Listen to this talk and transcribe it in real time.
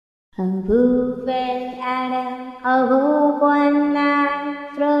Abou Ben Adhem awoke one night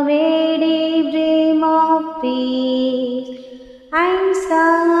from a deep dream of peace and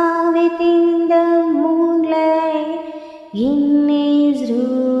saw within the moonlight in his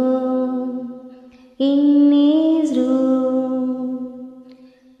room,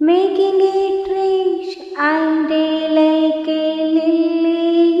 making it rich and day like a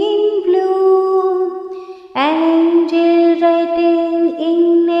lily in bloom, an angel writing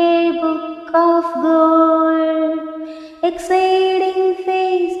in a book of gold, exceeding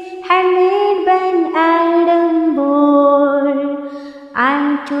face had made Ben Adhem bold,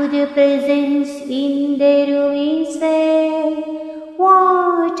 and to the presence in the room he said,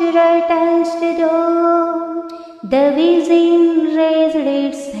 "What right hast thou?" The vision raised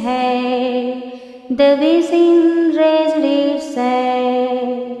its head, the vision raised its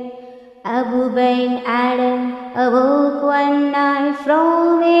head. Abou Ben Adhem awoke one night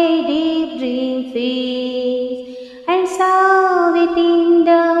from a deep dream feast and saw within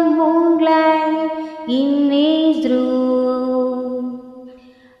the moonlight in his room,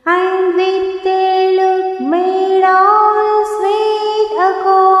 and with a look made all sweet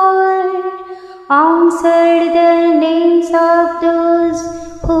accord, answered the names of those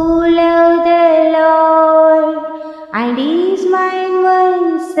who love the Lord. And his mind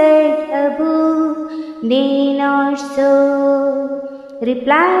was set above, nay, not so,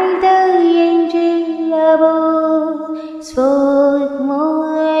 replied the angel above, spoke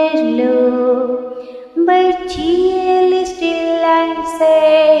more low, but cheerly still I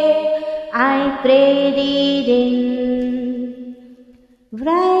said, I pray thee then,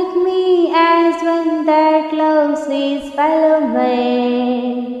 write me as one that loves his fellow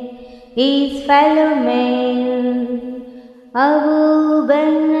man, his fellow man. Abou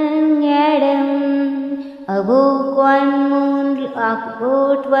Ben Adhem awoke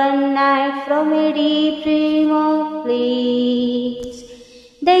one night from a deep dream of bliss.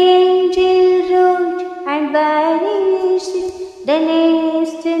 The angel wrote and vanished the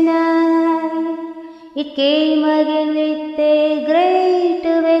next night. It came again with a great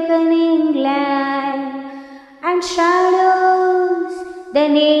awakening light and shadows, the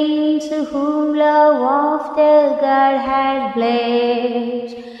names whom love of the God had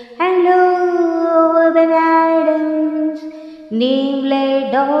blessed. And lo, Ben Adhem's name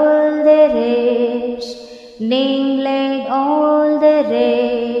led all the rest, name led all the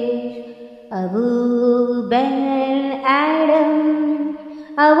rest. Abou Ben Adhem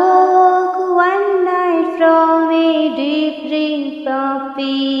awoke one night from a deep dream of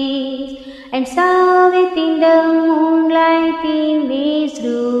peace and saw within the moonlight in his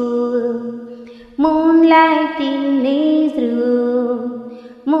room, moonlight in his room,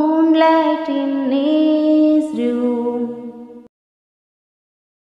 moonlight in his room.